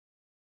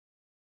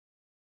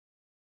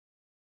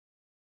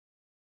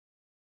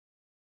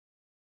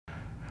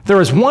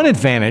There is one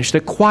advantage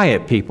that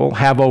quiet people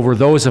have over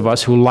those of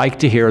us who like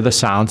to hear the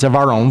sounds of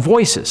our own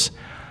voices.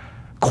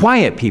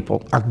 Quiet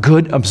people are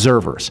good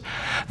observers.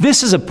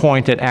 This is a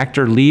point that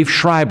actor Liev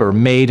Schreiber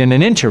made in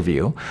an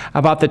interview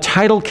about the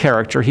title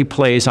character he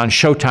plays on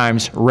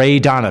Showtime's Ray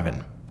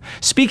Donovan.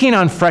 Speaking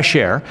on Fresh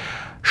Air,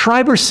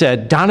 Schreiber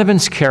said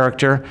Donovan's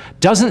character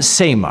doesn't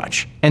say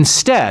much,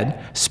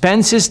 instead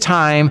spends his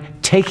time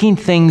taking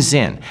things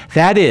in.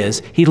 That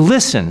is, he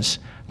listens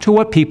to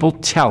what people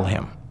tell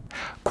him.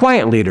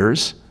 Quiet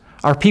leaders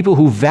are people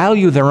who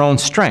value their own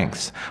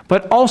strengths,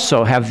 but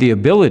also have the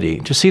ability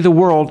to see the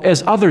world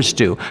as others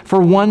do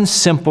for one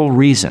simple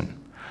reason.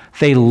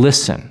 They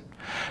listen.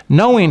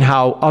 Knowing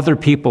how other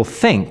people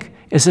think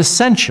is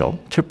essential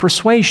to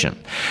persuasion.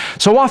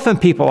 So often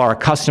people are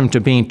accustomed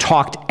to being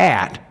talked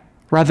at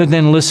rather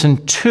than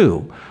listened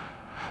to,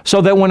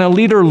 so that when a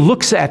leader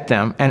looks at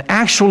them and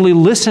actually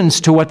listens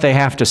to what they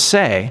have to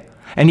say,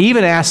 and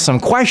even asks some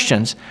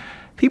questions,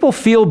 people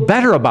feel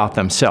better about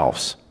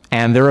themselves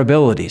and their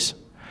abilities.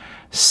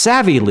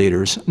 Savvy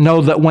leaders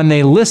know that when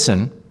they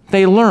listen,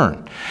 they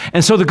learn.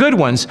 And so the good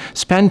ones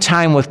spend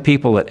time with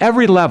people at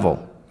every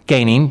level,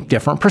 gaining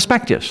different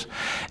perspectives.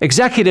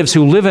 Executives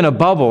who live in a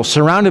bubble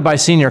surrounded by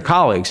senior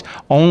colleagues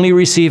only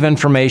receive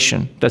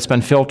information that's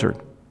been filtered.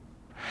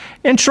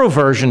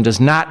 Introversion does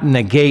not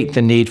negate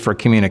the need for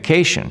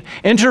communication.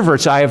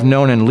 Introverts I have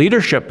known in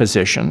leadership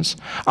positions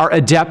are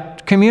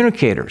adept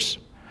communicators.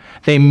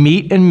 They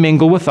meet and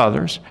mingle with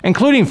others,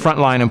 including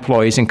frontline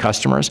employees and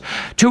customers,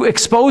 to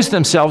expose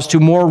themselves to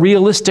more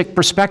realistic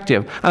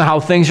perspective on how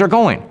things are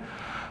going.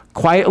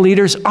 Quiet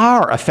leaders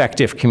are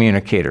effective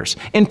communicators,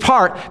 in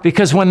part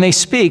because when they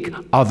speak,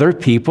 other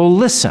people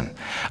listen.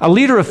 A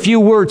leader of few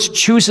words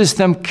chooses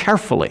them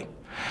carefully,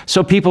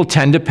 so people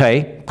tend to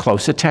pay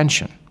close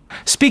attention.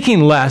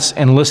 Speaking less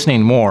and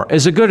listening more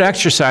is a good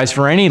exercise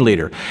for any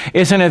leader.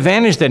 It's an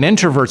advantage that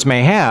introverts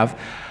may have,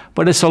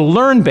 but it's a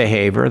learned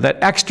behavior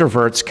that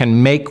extroverts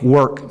can make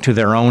work to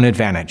their own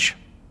advantage.